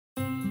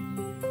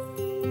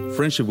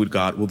Friendship with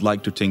God would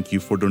like to thank you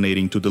for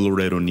donating to the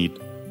Loreto Need.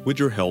 With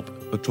your help,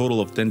 a total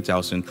of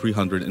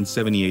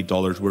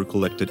 $10,378 were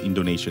collected in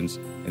donations,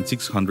 and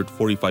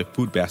 645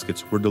 food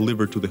baskets were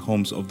delivered to the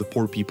homes of the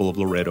poor people of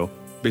Loreto.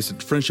 Visit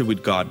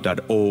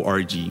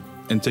friendshipwithgod.org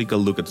and take a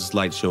look at the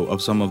slideshow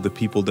of some of the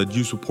people that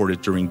you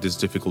supported during this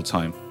difficult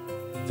time.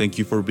 Thank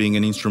you for being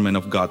an instrument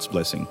of God's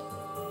blessing.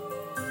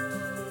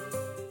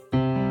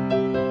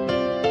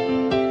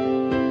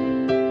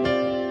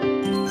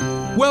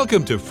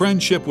 Welcome to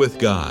Friendship with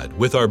God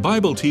with our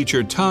Bible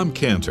teacher Tom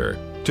Cantor.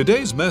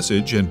 Today's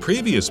message and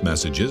previous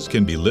messages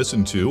can be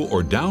listened to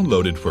or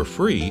downloaded for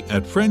free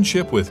at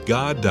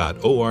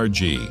friendshipwithgod.org.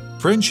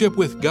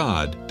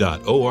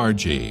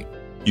 friendshipwithgod.org.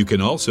 You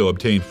can also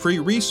obtain free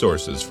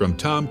resources from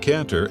Tom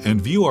Cantor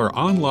and view our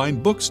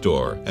online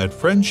bookstore at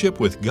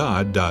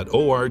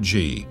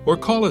friendshipwithgod.org or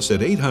call us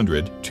at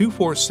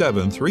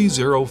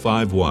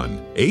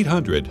 800-247-3051,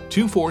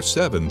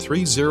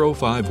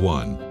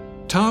 800-247-3051.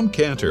 Tom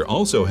Cantor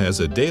also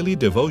has a daily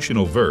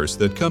devotional verse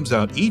that comes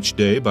out each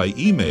day by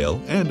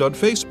email and on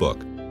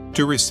Facebook.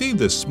 To receive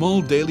this small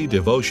daily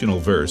devotional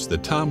verse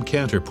that Tom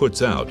Cantor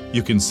puts out,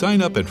 you can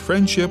sign up at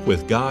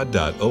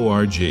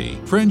friendshipwithgod.org,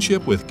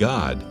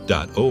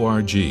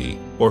 friendshipwithgod.org,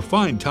 or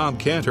find Tom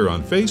Cantor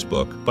on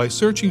Facebook by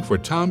searching for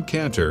Tom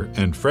Cantor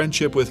and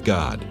Friendship with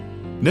God.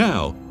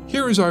 Now,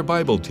 here is our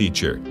Bible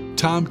teacher,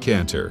 Tom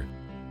Cantor.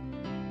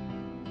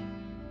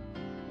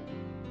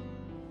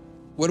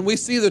 When we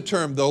see the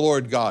term, the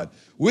Lord God,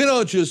 we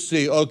don't just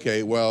see,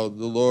 okay, well,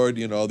 the Lord,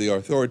 the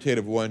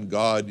authoritative one,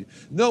 God.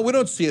 No, we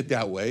don't see it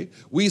that way.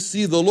 We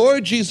see the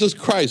Lord Jesus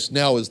Christ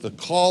now as the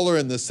caller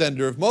and the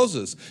sender of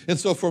Moses. And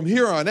so from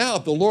here on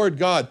out, the Lord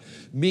God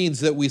means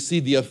that we see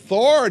the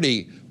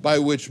authority by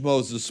which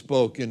Moses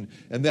spoke, and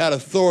that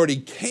authority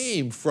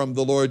came from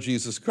the Lord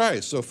Jesus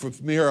Christ. So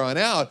from here on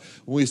out,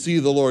 when we see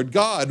the Lord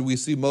God, we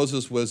see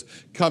Moses was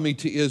coming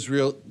to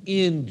Israel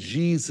in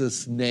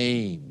Jesus'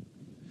 name.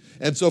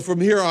 And so from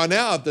here on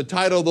out, the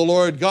title, the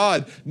Lord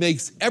God,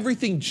 makes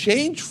everything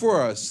change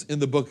for us in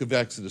the book of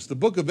Exodus. The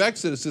book of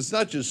Exodus is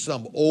not just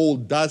some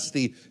old,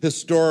 dusty,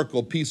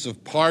 historical piece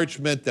of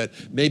parchment that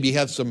maybe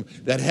had some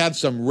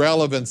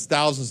relevance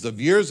thousands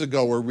of years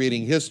ago. We're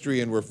reading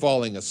history and we're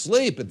falling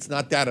asleep. It's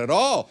not that at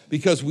all,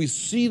 because we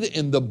see that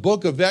in the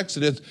book of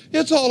Exodus,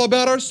 it's all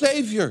about our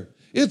Savior.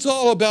 It's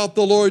all about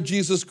the Lord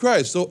Jesus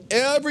Christ. So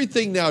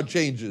everything now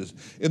changes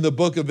in the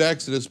book of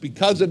Exodus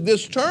because of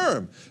this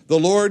term, the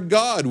Lord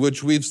God,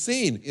 which we've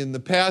seen in the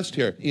past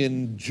here.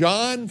 In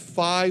John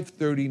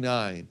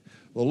 5:39,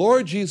 the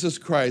Lord Jesus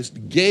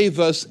Christ gave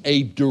us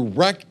a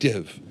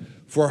directive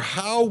for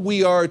how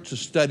we are to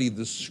study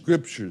the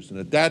Scriptures. And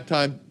at that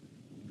time,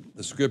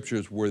 the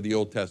Scriptures were the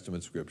Old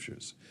Testament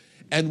Scriptures.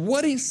 And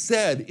what he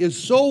said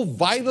is so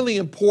vitally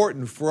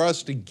important for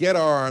us to get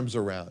our arms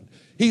around.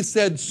 He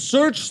said,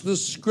 search the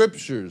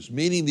Scriptures,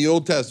 meaning the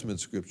Old Testament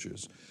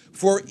Scriptures,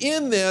 for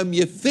in them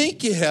you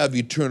think you have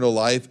eternal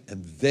life,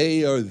 and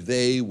they are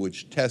they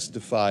which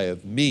testify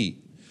of me.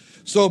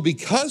 So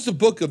because the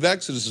book of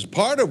Exodus is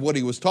part of what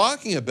he was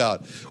talking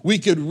about, we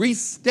could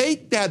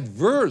restate that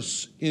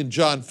verse in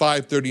John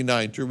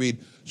 5:39 to read,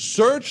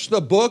 search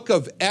the book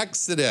of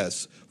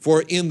Exodus,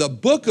 for in the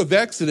book of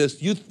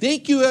Exodus you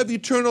think you have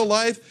eternal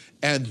life,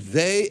 and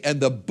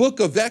the book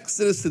of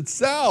Exodus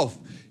itself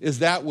is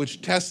that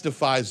which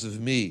testifies of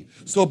me.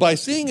 So by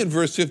seeing in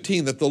verse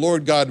 15 that the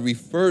Lord God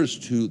refers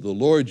to the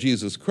Lord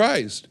Jesus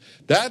Christ,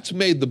 that's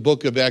made the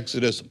book of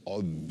Exodus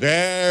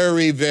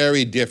very,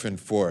 very different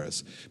for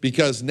us.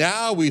 Because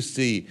now we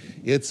see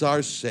it's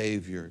our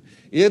Savior.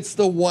 It's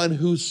the one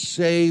who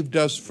saved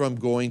us from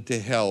going to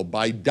hell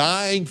by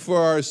dying for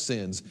our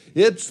sins.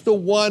 It's the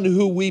one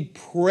who we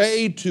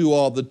pray to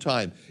all the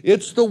time.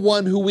 It's the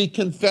one who we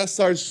confess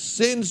our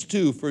sins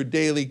to for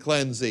daily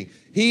cleansing.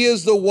 He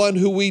is the one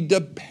who we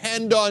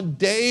depend on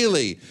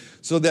daily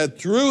so that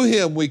through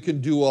him we can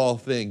do all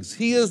things.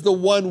 He is the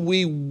one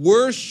we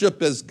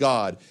worship as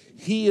God.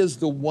 He is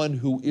the one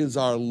who is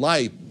our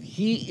life.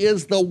 He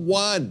is the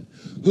one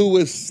who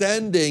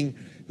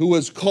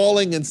is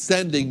calling and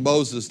sending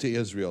Moses to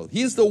Israel.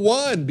 He's the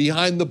one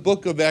behind the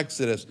book of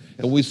Exodus.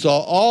 And we saw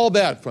all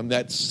that from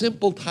that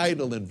simple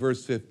title in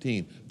verse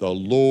 15, the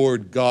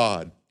Lord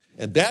God.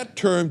 And that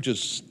term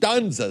just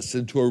stuns us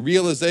into a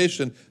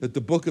realization that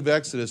the book of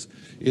Exodus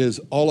is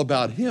all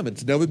about him.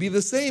 It's never be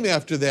the same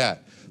after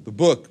that.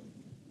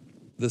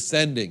 The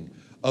sending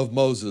of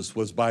Moses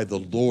was by the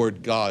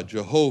Lord God,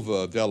 Jehovah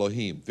of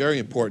Elohim. Very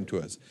important to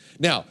us.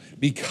 Now,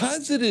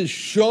 because it is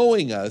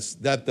showing us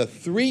that the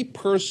three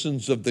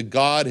persons of the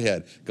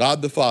Godhead,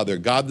 God the Father,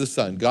 God the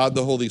Son, God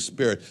the Holy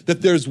Spirit,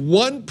 that there's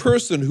one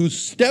person who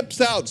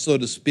steps out, so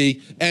to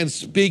speak, and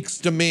speaks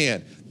to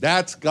man.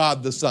 That's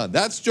God the Son.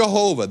 That's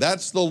Jehovah.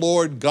 That's the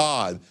Lord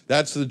God.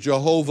 That's the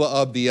Jehovah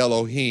of the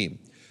Elohim.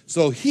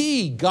 So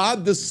he,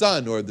 God the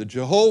Son, or the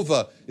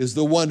Jehovah, is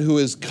the one who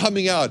is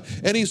coming out,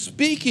 and he's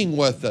speaking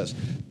with us.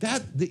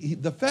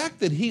 The fact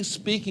that he's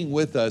speaking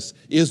with us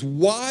is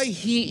why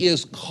he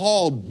is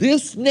called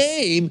this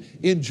name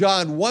in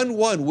John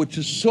 1:1, which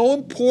is so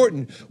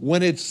important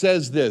when it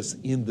says this,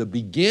 in the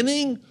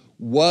beginning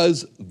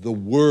was the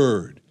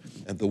Word.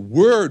 And the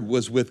Word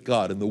was with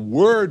God, and the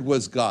Word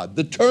was God.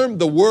 The term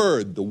the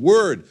Word,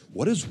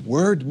 what does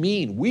word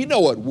mean? We know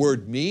what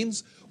word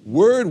means.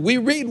 Word, we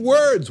read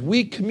words.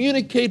 We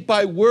communicate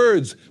by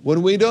words.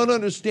 When we don't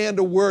understand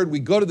a word, we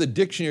go to the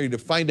dictionary to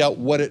find out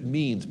what it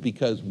means,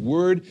 because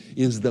word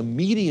is the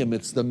medium,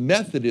 it's the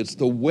method, it's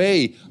the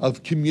way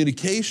of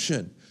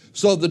communication.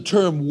 So the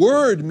term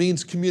word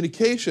means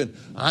communication.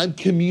 I'm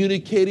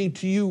communicating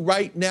to you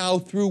right now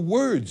through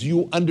words.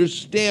 You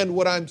understand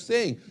what I'm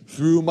saying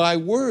through my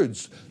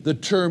words. The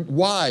term,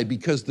 why?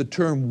 Because the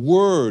term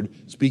word,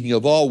 speaking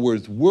of all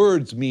words,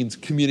 words means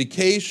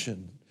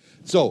communication.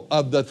 So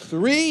of the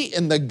three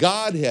in the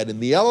Godhead, in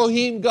the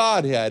Elohim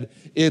Godhead,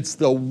 it's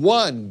the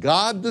one,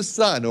 God the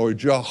Son, or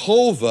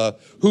Jehovah,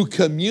 who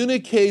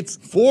communicates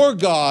for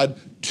God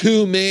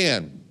to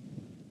man.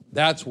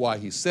 That's why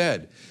he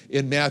said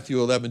in Matthew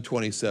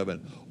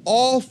 11:27,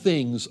 all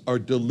things are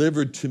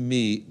delivered to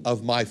me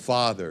of my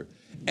Father,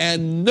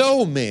 and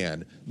no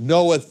man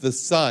knoweth the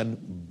Son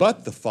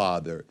but the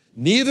Father.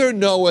 Neither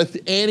knoweth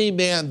any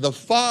man the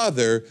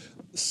Father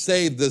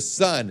save the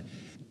Son,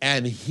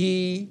 and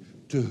he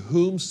to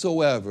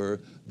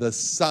whomsoever the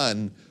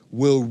Son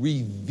will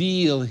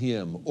reveal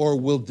him, or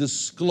will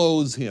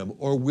disclose him,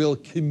 or will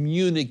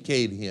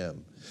communicate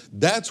him.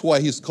 That's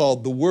why he's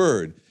called the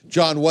Word.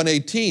 John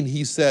 1:18,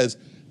 he says,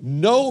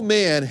 no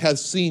man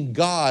has seen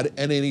God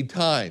at any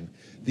time.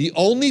 The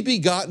only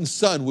begotten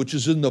Son, which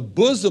is in the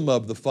bosom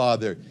of the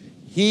Father,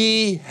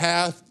 he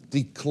hath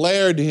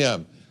declared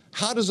him.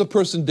 How does a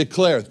person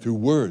declare? Through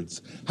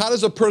words. How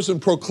does a person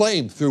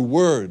proclaim? Through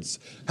words.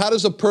 How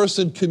does a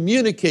person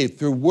communicate?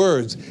 Through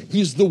words.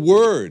 He's the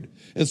Word.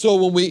 And so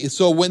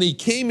when he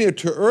came here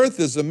to earth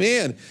as a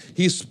man,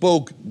 he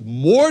spoke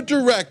more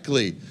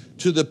directly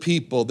to the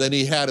people than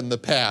he had in the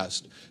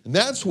past. And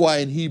that's why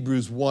in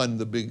Hebrews 1,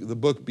 the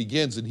book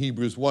begins in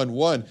Hebrews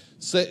 1:1,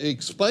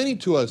 explaining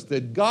to us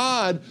that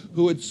God,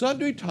 who at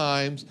sundry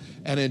times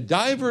and in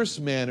diverse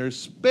manners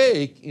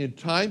spake in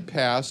time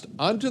past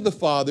unto the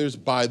fathers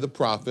by the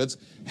prophets,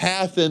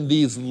 hath in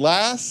these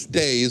last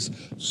days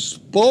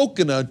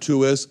spoken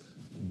unto us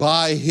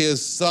by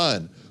his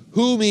Son,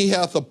 whom he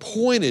hath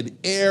appointed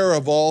heir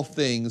of all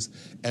things,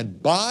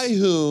 and by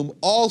whom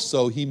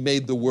also he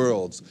made the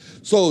worlds.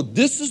 So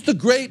this is the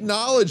great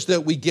knowledge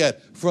that we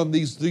get from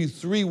these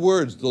three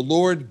words, the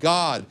Lord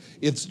God.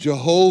 It's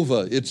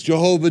Jehovah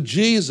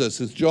Jesus,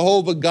 it's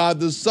Jehovah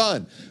God the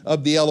Son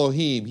of the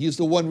Elohim. He's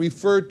the one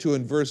referred to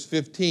in verse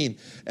 15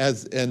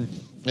 and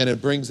it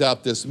brings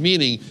out this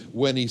meaning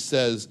when he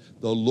says,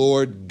 the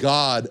Lord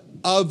God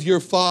of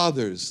your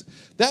fathers.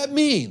 That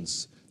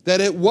means that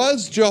it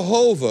was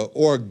Jehovah,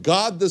 or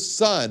God the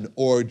Son,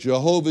 or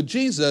Jehovah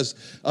Jesus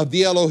of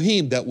the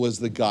Elohim that was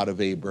the God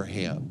of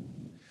Abraham.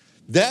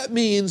 That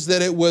means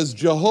that it was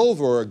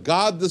Jehovah, or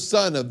God the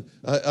Son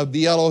of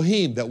the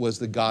Elohim that was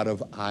the God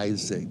of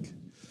Isaac.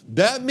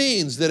 That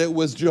means that it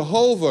was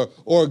Jehovah,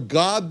 or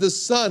God the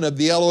Son of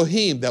the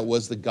Elohim that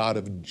was the God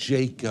of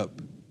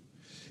Jacob.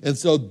 And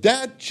so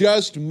that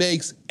just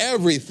makes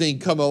everything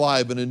come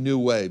alive in a new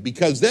way,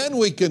 because then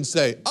we can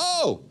say,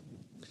 oh,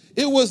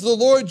 it was the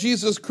Lord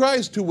Jesus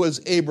Christ who was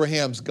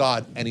Abraham's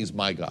God, and he's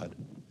my God.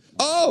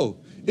 Oh,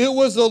 it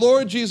was the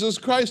Lord Jesus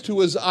Christ who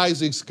was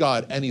Isaac's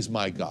God, and he's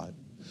my God.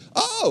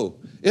 Oh,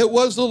 it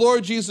was the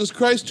Lord Jesus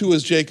Christ who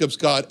was Jacob's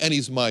God, and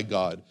he's my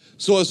God.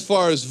 So as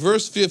far as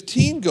verse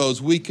 15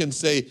 goes, we can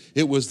say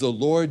it was the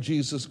Lord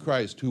Jesus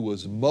Christ who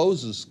was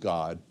Moses'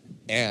 God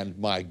and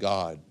my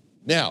God.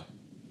 Now,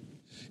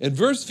 in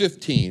verse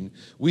 15,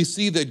 we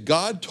see that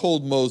God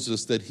told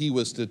Moses that he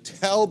was to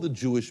tell the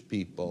Jewish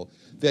people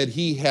that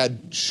he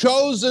had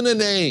chosen a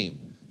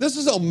name. This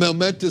is a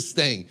momentous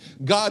thing.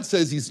 God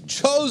says he's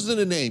chosen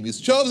a name. He's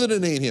chosen to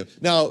name him.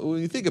 Now,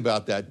 when you think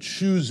about that,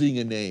 choosing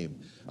a name.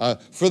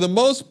 For the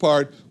most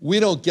part, we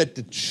don't get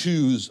to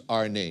choose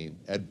our name.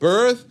 At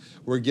birth,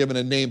 we're given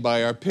a name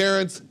by our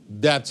parents.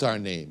 That's our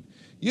name.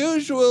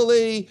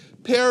 Usually,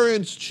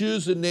 parents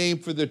choose a name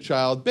for their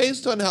child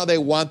based on how they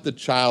want the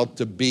child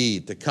to be,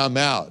 to come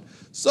out.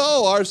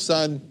 So our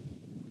son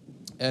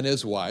and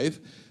his wife,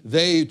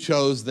 they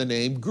chose the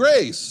name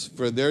Grace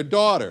for their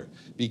daughter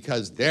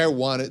because they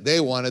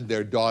wanted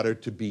their daughter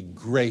to be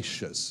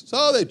gracious.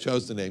 So they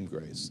chose the name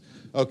Grace.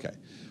 Okay.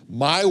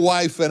 My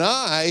wife and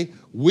I,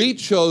 we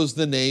chose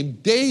the name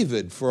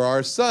David for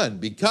our son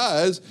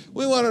because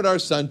we wanted our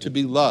son to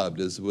be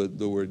loved, as what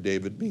the word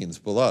David means,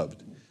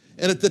 beloved.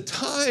 And at the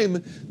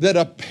time that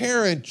a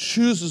parent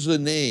chooses a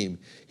name,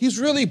 he's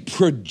really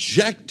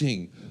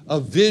projecting a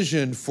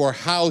vision for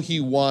how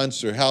he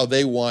wants or how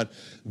they want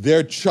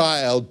their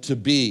child to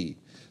be.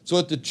 So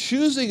at the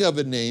choosing of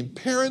a name,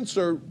 parents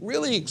are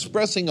really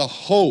expressing a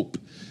hope.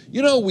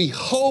 You know, we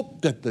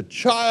hope that the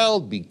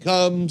child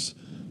becomes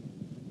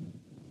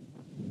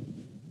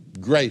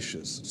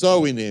gracious. So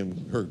we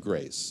named her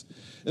Grace.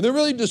 And they're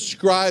really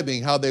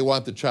describing how they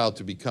want the child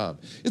to become.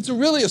 It's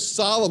really a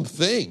solemn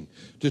thing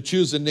to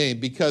choose a name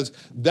because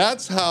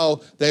that's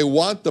how they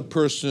want the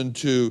person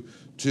to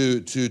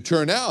to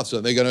turn out.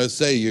 So they're going to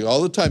say you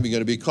all the time, you're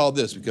going to be called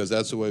this because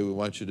that's the way we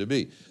want you to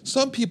be.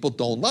 Some people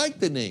don't like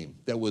the name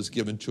that was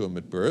given to them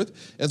at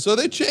birth, and so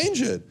they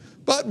change it.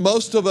 But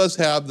most of us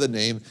have the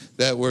name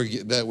that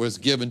was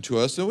given to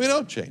us, and we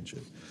don't change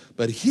it.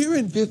 But here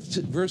in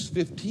verse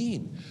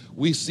 15,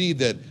 we see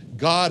that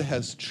God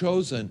has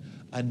chosen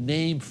a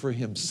name for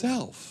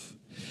himself.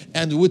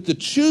 And with the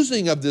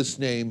choosing of this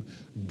name,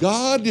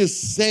 God is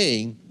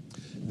saying,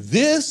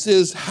 this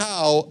is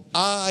how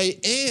I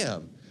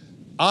am.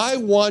 I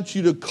want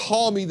you to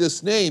call me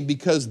this name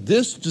because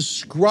this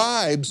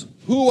describes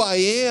who I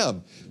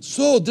am.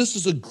 So this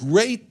is a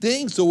great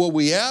thing. So what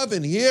we have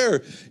in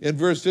here in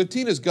verse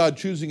 15 is God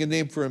choosing a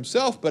name for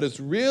himself, but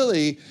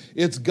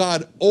it's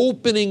God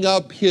opening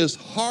up his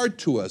heart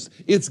to us.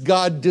 It's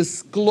God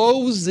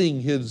disclosing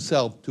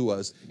himself to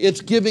us. It's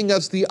giving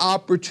us the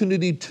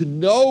opportunity to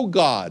know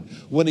God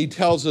when he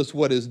tells us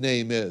what his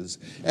name is.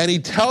 And he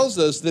tells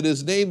us that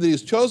his name that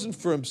he's chosen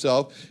for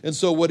himself. And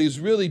so what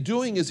he's really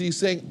doing is he's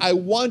saying, I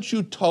want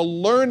you to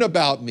learn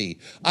about me.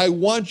 I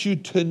want you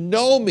to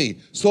know me.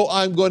 So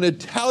I'm going to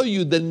tell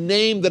you the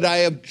name that I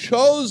have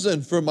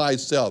chosen for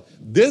myself.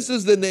 This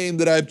is the name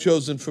that I've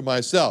chosen for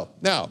myself.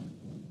 Now,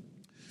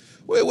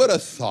 we would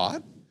have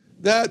thought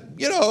that,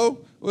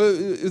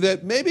 that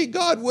maybe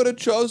God would have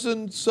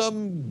chosen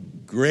some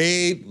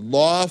great,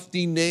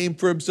 lofty name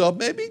for himself.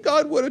 Maybe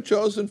God would have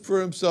chosen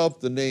for himself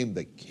the name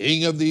the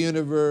King of the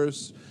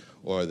universe,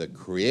 or the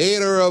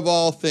Creator of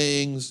all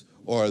things,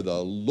 or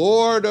the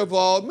Lord of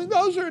all. I mean,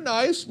 those are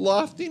nice,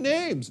 lofty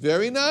names,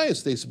 very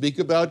nice. They speak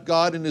about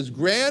God in his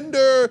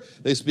grandeur.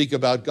 They speak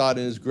about God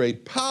in his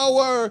great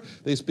power.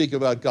 They speak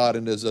about God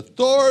in his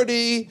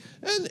authority.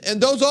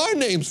 And those are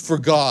names for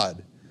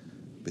God.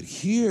 But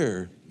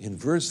here in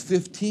verse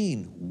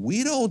 15,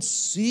 we don't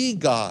see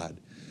God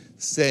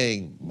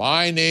saying,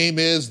 my name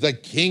is the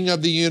King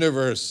of the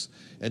universe,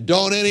 and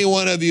don't any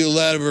one of you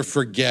ever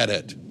forget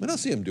it. We don't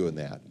see him doing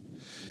that.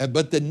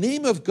 But the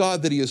name of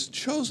God that he has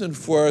chosen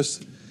for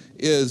us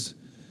is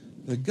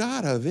the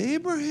God of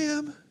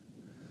Abraham,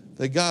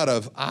 the God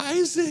of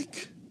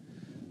Isaac,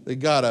 the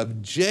God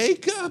of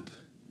Jacob.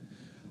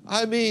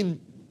 I mean,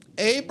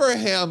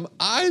 Abraham,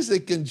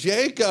 Isaac, and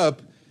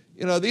Jacob,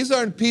 these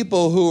aren't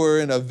people who are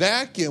in a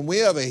vacuum. We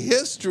have a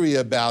history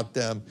about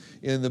them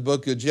in the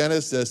book of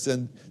Genesis,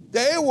 and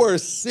they were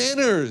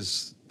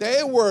sinners.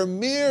 They were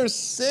mere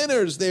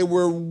sinners. They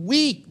were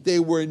weak. They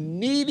were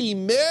needy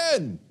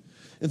men.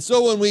 And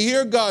so when we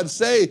hear God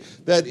say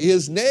that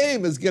his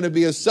name is going to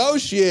be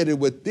associated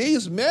with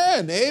these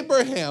men,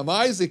 Abraham,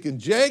 Isaac, and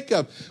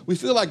Jacob, we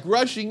feel like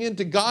rushing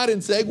into God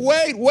and saying,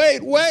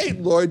 wait,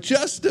 Lord,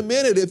 just a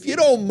minute, if you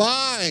don't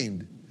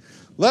mind.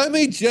 Let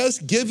me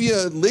just give you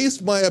at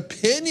least my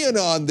opinion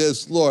on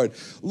this, Lord.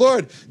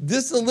 Lord,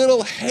 this is a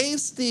little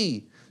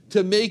hasty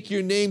to make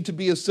your name to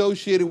be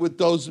associated with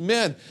those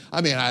men.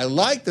 I mean,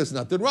 there's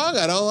nothing wrong.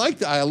 I don't like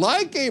that. I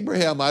like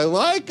Abraham. I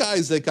like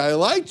Isaac. I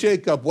like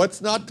Jacob.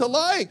 What's not to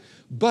like?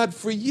 But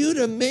for you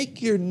to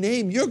make your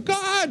name, you're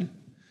God.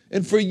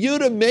 And for you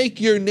to make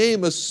your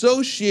name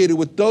associated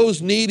with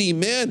those needy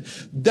men,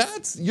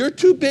 you're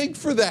too big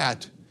for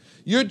that.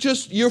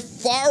 You're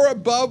far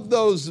above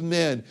those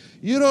men.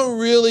 You don't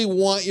really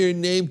want your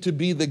name to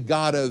be the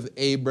God of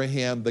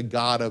Abraham, the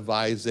God of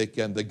Isaac,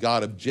 and the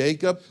God of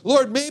Jacob.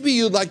 Lord, maybe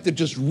you'd like to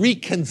just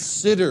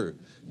reconsider.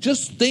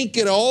 Just think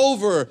it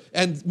over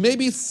and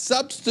maybe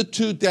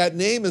substitute that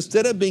name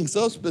instead of being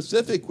so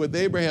specific with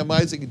Abraham,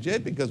 Isaac, and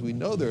Jacob, because we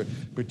know their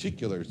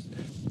particular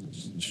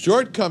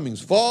shortcomings,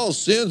 falls,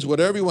 sins,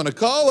 whatever you want to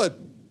call it.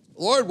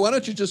 Lord, why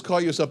don't you just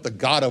call yourself the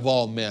God of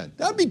all men?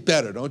 That'd be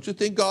better, don't you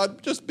think,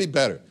 God? Just be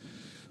better.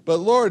 But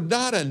Lord,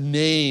 not a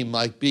name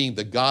like being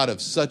the God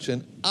of such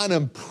an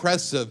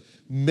unimpressive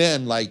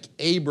men like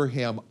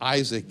Abraham,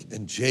 Isaac,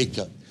 and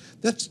Jacob.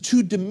 That's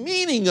too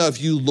demeaning of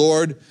you,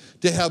 Lord,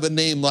 to have a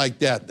name like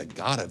that. The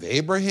God of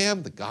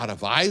Abraham, the God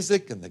of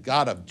Isaac, and the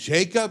God of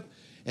Jacob.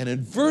 And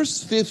in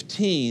verse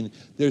 15,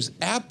 there's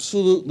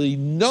absolutely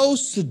no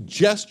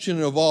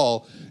suggestion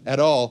at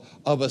all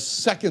of a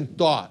second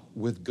thought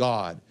with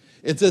God.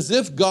 It's as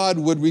if God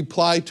would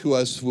reply to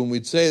us when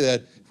we'd say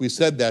that. We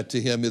said that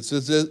to him. It's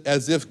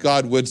as if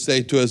God would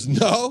say to us,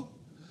 no,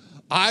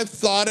 I've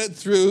thought it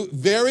through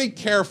very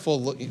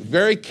carefully,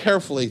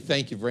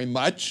 thank you very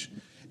much,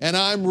 and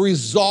I'm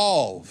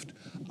resolved,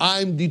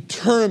 I'm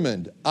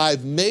determined,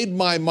 I've made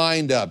my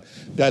mind up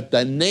that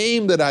the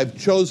name that I've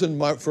chosen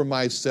for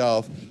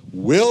myself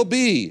will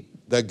be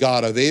the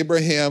God of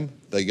Abraham,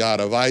 the God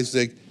of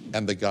Isaac,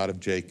 and the God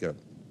of Jacob.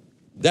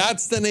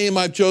 That's the name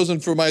I've chosen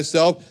for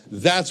myself.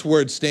 That's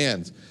where it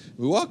stands.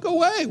 We walk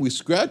away, we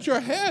scratch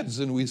our heads,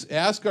 and we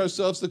ask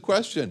ourselves the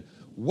question,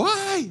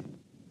 why?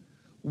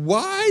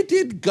 Why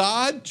did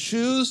God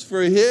choose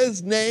for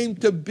his name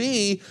to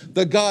be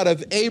the God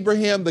of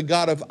Abraham, the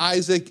God of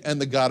Isaac, and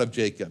the God of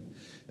Jacob?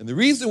 And the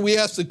reason we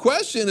ask the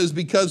question is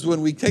because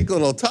when we take a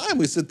little time,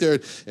 we sit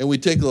there and we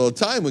take a little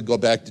time, we go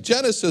back to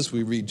Genesis,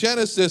 we read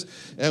Genesis,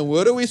 and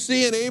what do we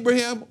see in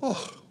Abraham?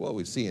 Oh, what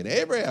we see in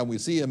Abraham, we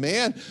see a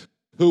man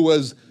who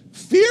was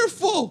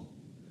fearful.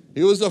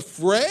 He was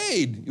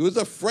afraid. He was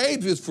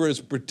afraid for his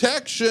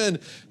protection,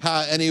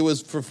 and he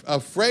was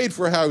afraid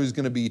for how he was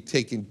going to be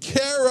taken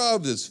care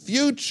of, his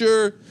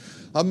future.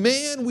 A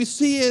man we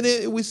see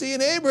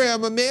in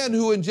Abraham, a man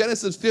who in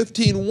Genesis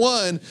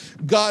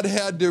 15:1, God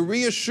had to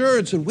reassure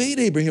and said, wait,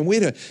 Abraham,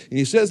 wait. And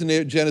he says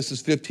in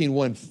Genesis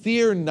 15:1,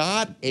 fear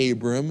not,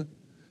 Abram.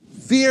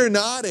 Fear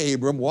not,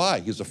 Abram.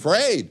 Why? He's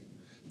afraid.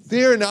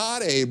 Fear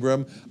not,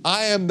 Abram.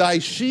 I am thy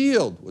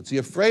shield. What's he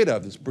afraid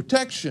of? His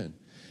protection.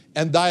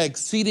 And thy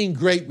exceeding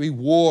great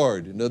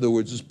reward. In other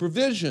words, his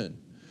provision.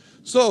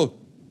 So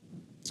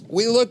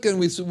we look and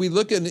we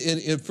look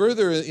in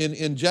further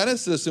in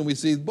Genesis, and we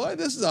see, boy,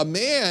 this is a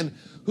man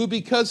who,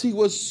 because he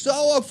was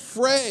so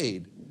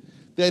afraid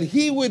that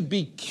he would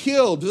be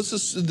killed,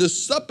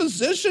 this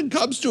supposition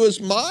comes to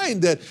his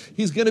mind that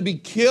he's going to be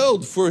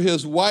killed for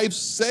his wife's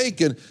sake.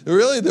 And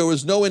really, there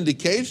was no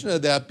indication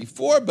of that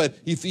before, but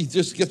he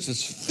just gets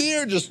this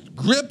fear, just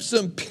grips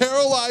him,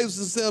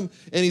 paralyzes him,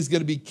 and he's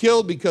going to be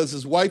killed because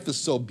his wife is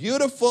so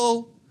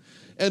beautiful.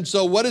 And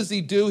so what does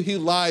he do? He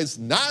lies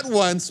not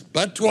once,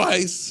 but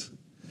twice.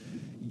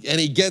 And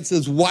he gets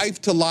his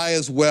wife to lie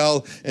as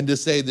well and to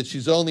say that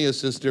she's only a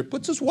sister.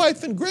 Puts his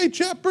wife in great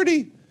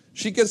jeopardy.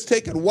 She gets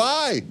taken.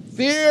 Why?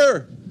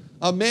 Fear.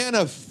 A man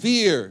of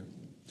fear.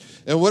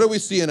 And what do we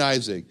see in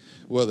Isaac?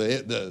 Well,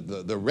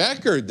 the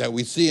record that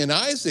we see in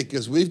Isaac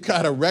is we've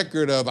got a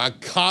record of a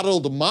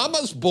coddled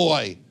mama's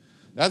boy.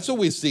 That's what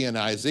we see in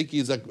Isaac.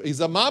 He's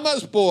a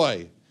mama's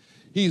boy.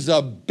 He's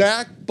a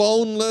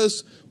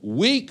backboneless,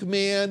 weak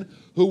man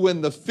who,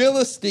 when the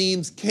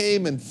Philistines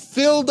came and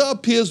filled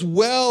up his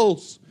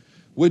wells,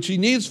 which he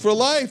needs for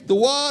life, the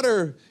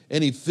water,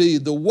 and he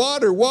feeds the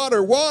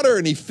water,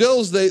 and he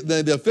fills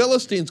the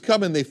Philistines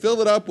come and they fill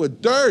it up with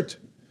dirt.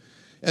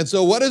 And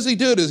so what does he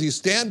do? Does he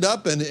stand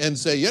up and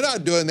say, you're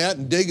not doing that,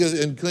 and dig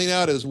and clean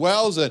out his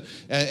wells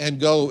and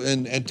go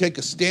and take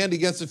a stand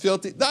against the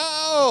Philistines?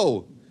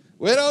 No!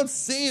 We don't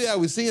see that.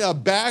 We see a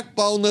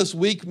backboneless,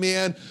 weak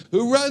man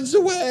who runs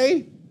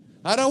away.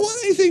 I don't want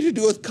anything to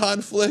do with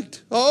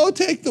conflict. Oh,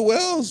 take the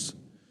wells.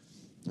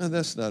 No,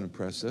 that's not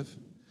impressive.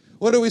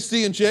 What do we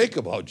see in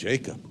Jacob? Oh,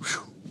 Jacob.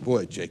 Whew.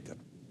 Boy, Jacob.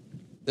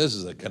 This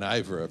is a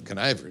conniver of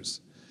connivers.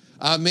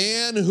 A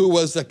man who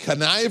was a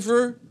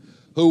conniver,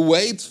 who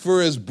waits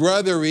for his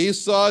brother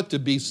Esau to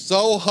be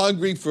so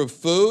hungry for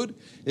food,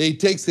 and he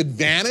takes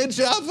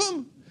advantage of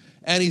him,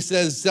 and he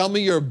says, sell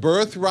me your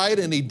birthright,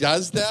 and he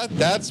does that.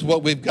 That's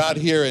what we've got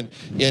here in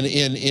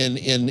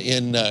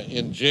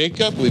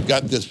Jacob. We've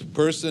got this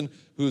person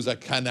who's a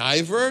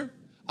conniver,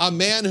 a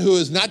man who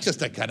is not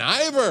just a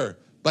conniver,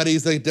 but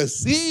he's a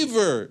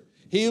deceiver.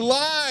 He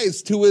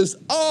lies to his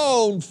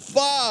own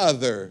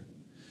father.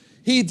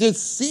 He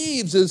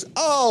deceives his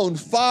own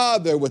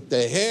father with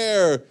the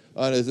hair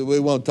on his, we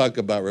won't talk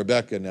about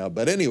Rebecca now,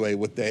 but anyway,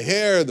 with the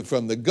hair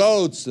from the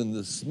goats and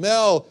the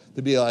smell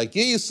to be like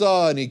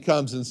Esau, and he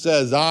comes and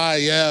says, I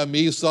am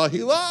Esau.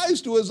 He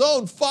lies to his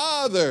own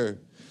father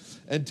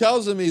and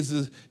tells him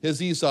he's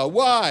his Esau.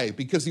 Why?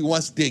 Because he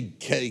wants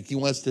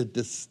to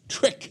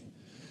trick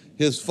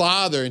his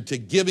father into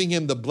giving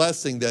him the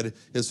blessing that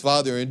his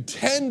father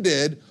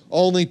intended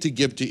only to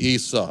give to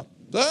Esau.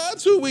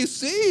 That's who we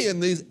see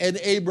in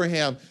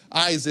Abraham,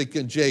 Isaac,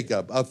 and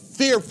Jacob. A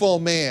fearful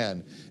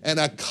man and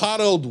a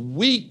coddled,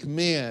 weak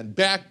man,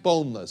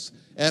 backboneless,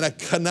 and a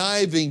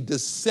conniving,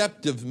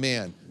 deceptive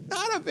man.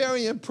 Not a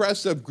very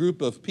impressive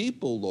group of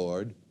people,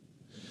 Lord.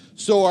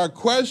 So our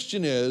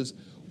question is,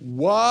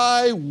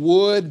 why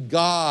would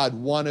God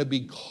want to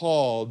be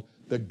called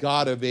the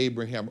God of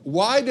Abraham?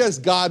 Why does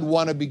God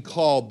want to be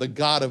called the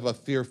God of a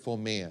fearful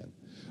man?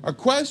 Our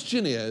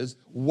question is,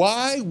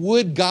 why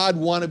would God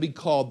want to be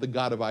called the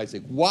God of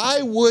Isaac?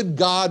 Why would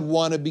God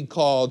want to be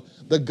called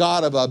the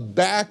God of a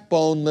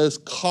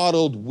backboneless,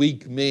 coddled,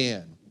 weak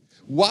man?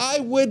 Why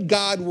would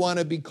God want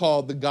to be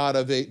called the God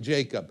of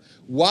Jacob?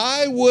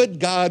 Why would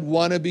God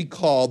want to be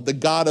called the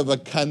God of a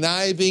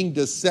conniving,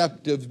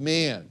 deceptive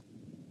man?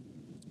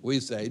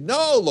 We say,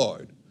 no,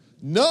 Lord,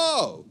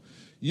 no.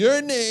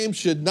 Your name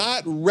should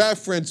not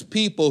reference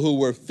people who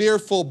were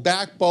fearful,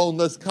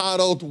 backboneless,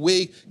 coddled,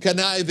 weak,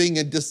 conniving,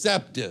 and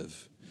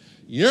deceptive.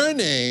 Your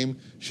name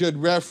should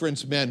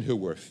reference men who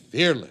were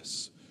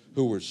fearless,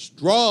 who were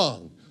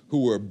strong,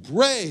 who were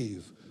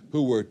brave,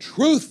 who were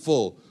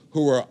truthful,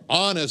 who were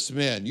honest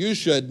men. You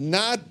should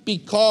not be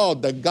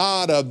called the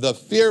God of the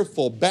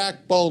fearful,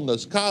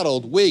 backboneless,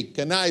 coddled, weak,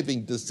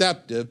 conniving,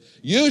 deceptive.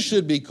 You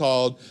should be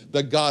called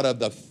the God of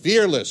the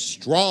fearless,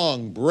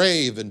 strong,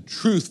 brave, and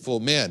truthful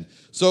men.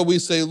 So we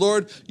say,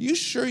 Lord, you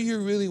sure you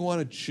really want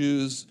to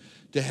choose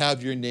to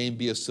have your name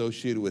be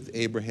associated with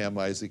Abraham,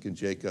 Isaac, and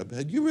Jacob?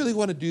 Do you really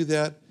want to do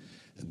that?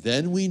 And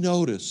then we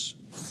notice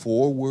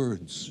 4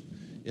 words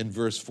in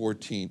verse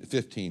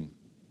 15,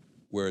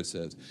 where it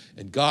says,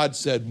 and God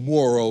said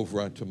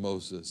moreover unto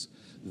Moses,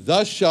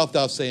 thus shalt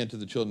thou say unto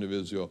the children of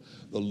Israel,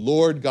 the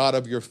Lord God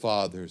of your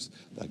fathers,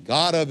 the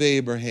God of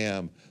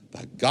Abraham,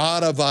 the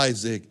God of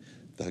Isaac,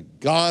 the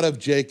God of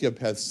Jacob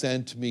hath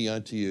sent me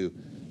unto you.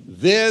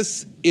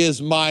 This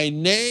is my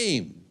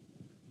name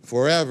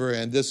forever,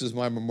 and this is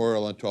my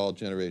memorial unto all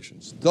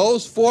generations.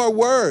 Those 4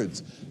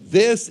 words,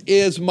 this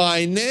is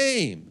my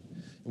name.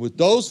 And with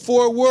those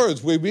 4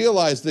 words, we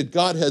realize that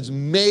God has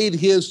made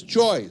his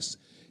choice.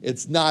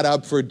 It's not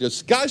up for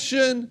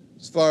discussion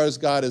as far as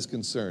God is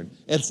concerned.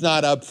 It's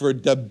not up for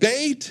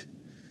debate.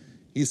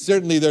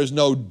 There's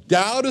no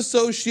doubt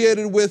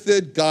associated with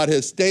it. God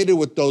has stated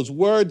with those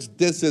words,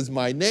 this is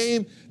my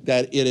name,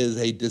 that it is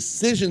a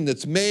decision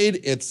that's made.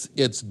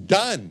 It's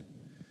done.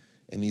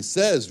 And he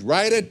says,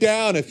 write it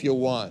down if you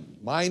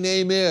want. My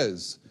name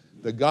is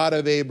the God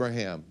of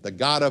Abraham, the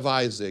God of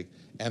Isaac,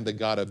 and the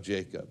God of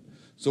Jacob.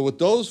 So with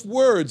those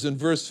words in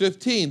verse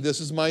 15, this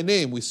is my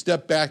name, we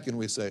step back and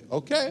we say,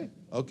 okay,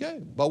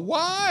 but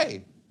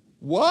why?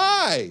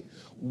 Why?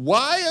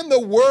 Why in the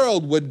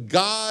world would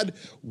God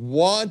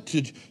want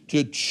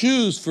to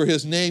choose for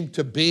his name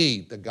to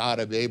be the God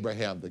of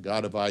Abraham, the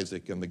God of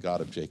Isaac, and the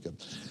God of Jacob?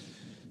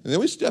 And then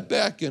we step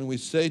back and we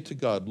say to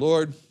God,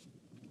 Lord,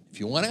 if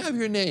you want to have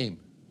your name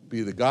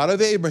be the God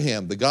of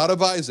Abraham, the God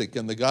of Isaac,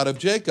 and the God of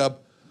Jacob,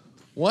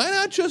 why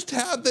not just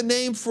have the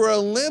name for a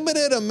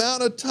limited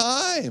amount of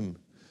time?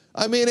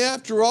 I mean,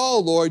 after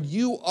all, Lord,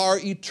 you are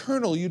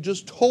eternal. You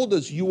just told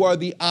us you are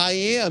the I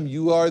am.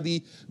 You are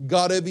the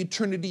God of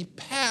eternity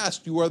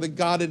past. You are the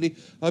God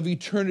of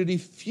eternity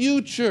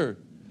future.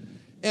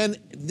 And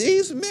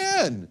these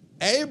men,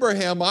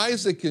 Abraham,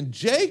 Isaac, and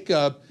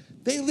Jacob,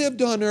 they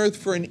lived on earth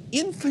for an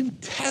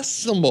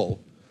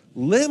infinitesimal,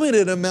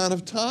 limited amount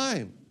of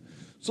time.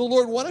 So,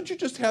 Lord, why don't you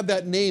just have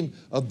that name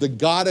of the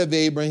God of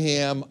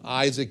Abraham,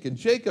 Isaac, and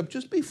Jacob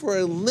just be for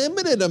a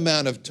limited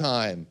amount of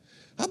time?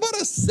 How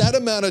about a set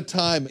amount of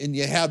time and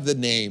you have the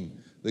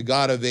name, the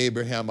God of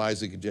Abraham,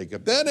 Isaac, and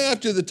Jacob? Then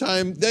after the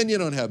time, then you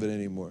don't have it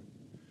anymore.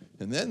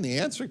 And then the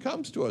answer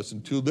comes to us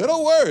in 2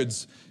 little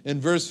words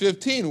in verse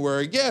 15, where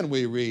again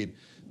we read,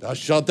 thou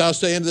shalt thou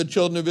say unto the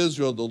children of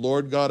Israel, the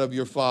Lord God of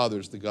your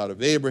fathers, the God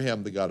of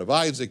Abraham, the God of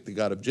Isaac, the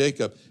God of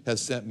Jacob,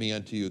 has sent me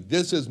unto you.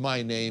 This is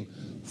my name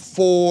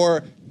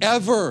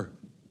forever.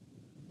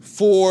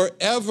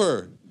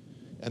 Forever.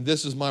 And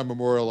this is my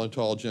memorial unto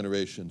all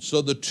generations.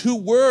 So the 2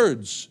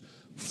 words,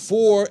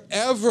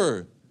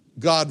 forever,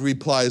 God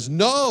replies,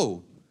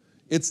 no,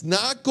 it's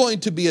not going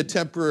to be a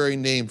temporary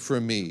name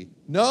for me.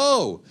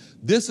 No,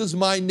 this is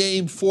my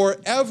name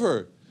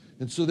forever.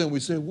 And so then we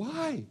say,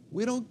 why?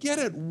 We don't get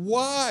it.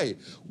 Why?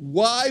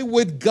 Why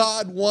would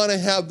God want to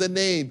have the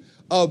name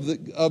of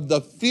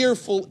the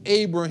fearful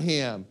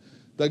Abraham,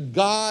 the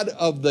God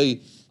of the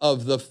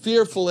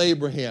fearful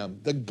Abraham,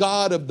 the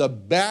God of the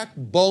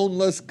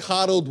backboneless,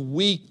 coddled,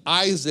 weak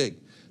Isaac,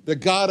 the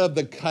God of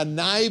the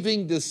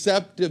conniving,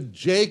 deceptive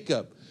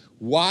Jacob?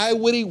 Why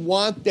would he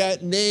want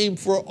that name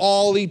for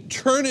all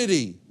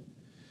eternity?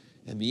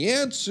 And the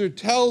answer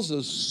tells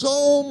us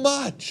so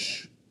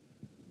much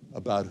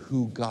about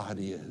who God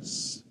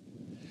is.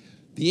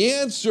 The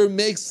answer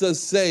makes us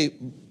say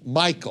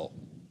Michael,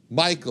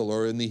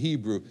 or in the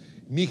Hebrew,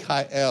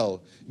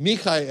 Michael.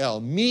 Michael,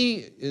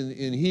 me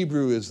in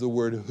Hebrew is the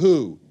word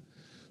who.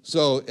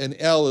 So, and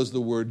El is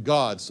the word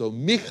God. So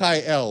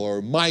Michael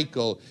or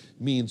Michael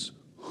means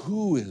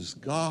who is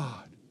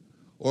God,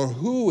 or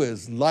who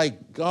is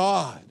like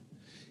God.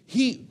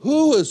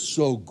 Who is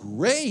so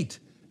great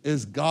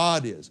as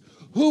God is.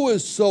 Who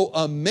is so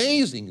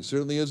amazing? He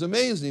certainly is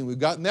amazing. We've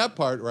gotten that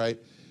part right.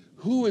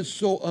 Who is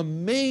so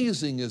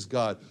amazing as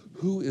God?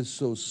 Who is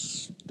so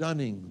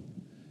stunning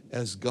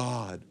as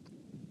God?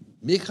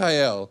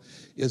 Michael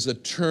is a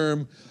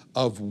term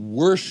of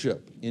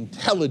worship,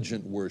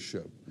 intelligent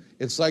worship.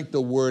 It's like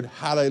the word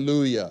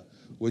hallelujah,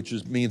 which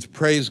means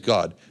praise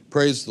God,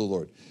 praise the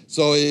Lord.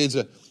 So it's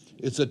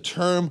a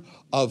term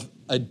of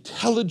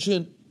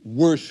intelligent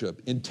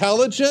worship.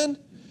 Intelligent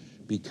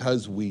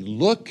because we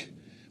look,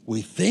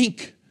 we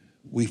think,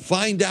 we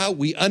find out,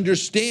 we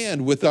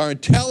understand with our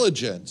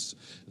intelligence.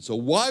 So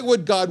why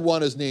would God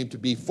want his name to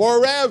be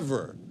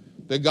forever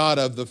the God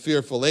of the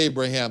fearful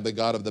Abraham, the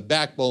God of the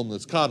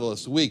backboneless,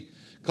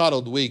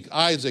 coddled, weak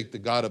Isaac, the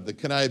God of the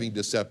conniving,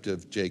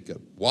 deceptive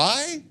Jacob?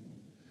 Why?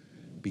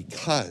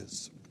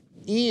 Because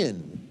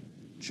in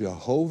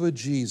Jehovah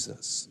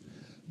Jesus,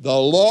 the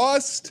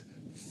lost,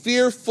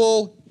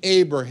 fearful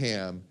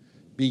Abraham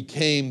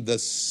became the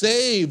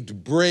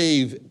saved,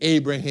 brave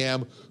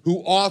Abraham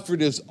who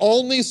offered his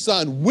only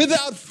son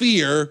without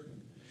fear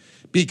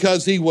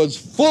because he was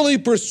fully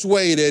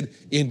persuaded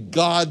in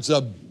God's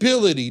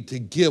ability to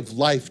give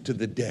life to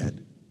the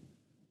dead.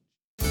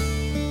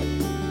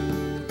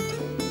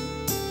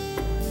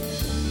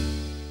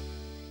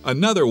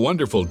 Another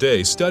wonderful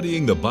day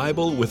studying the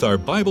Bible with our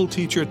Bible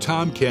teacher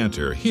Tom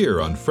Cantor here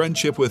on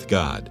Friendship with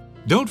God.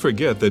 Don't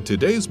forget that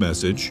today's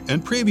message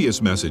and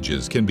previous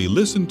messages can be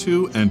listened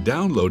to and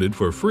downloaded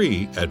for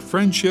free at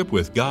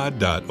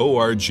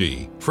friendshipwithgod.org.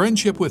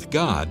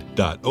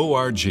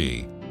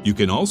 friendshipwithgod.org. You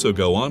can also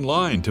go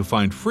online to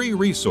find free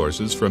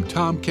resources from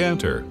Tom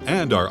Cantor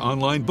and our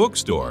online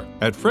bookstore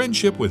at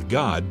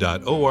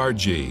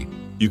friendshipwithgod.org.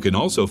 You can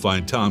also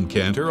find Tom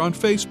Cantor on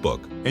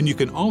Facebook, and you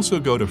can also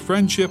go to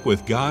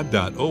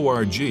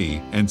friendshipwithgod.org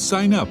and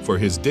sign up for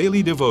his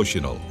daily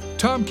devotional.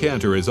 Tom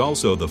Cantor is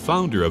also the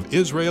founder of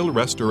Israel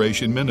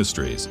Restoration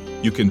Ministries.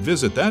 You can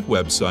visit that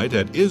website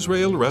at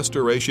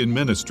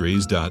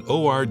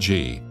israelrestorationministries.org.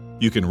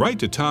 You can write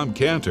to Tom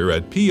Cantor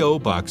at P.O.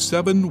 Box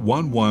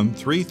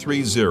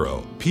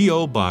 711330,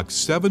 P.O. Box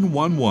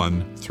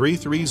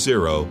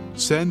 711330,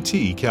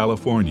 Santee,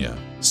 California.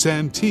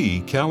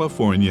 Santee,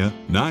 California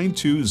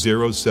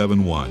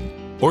 92071.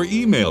 Or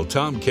email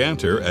Tom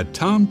Cantor at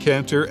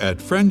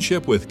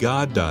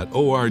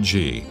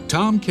tomcantor@friendshipwithgod.org.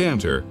 Tom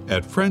Cantor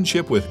at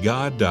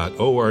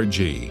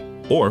friendshipwithgod.org.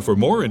 Or for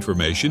more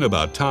information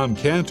about Tom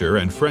Cantor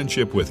and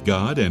Friendship with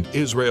God and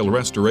Israel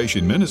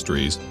Restoration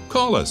Ministries,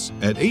 call us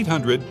at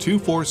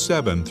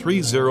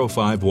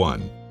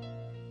 800-247-3051.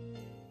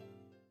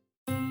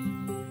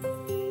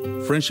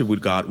 Friendship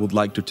with God would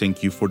like to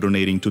thank you for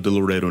donating to the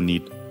Loreto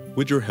Need.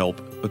 With your help,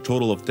 a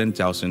total of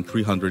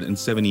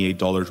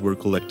 $10,378 were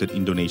collected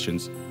in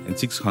donations, and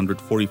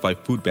 645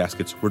 food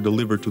baskets were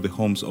delivered to the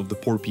homes of the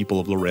poor people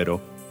of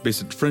Loreto.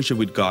 Visit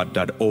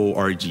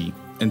friendshipwithgod.org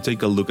and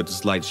take a look at the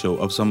slideshow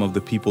of some of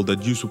the people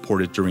that you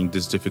supported during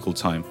this difficult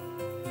time.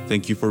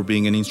 Thank you for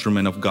being an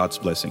instrument of God's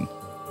blessing.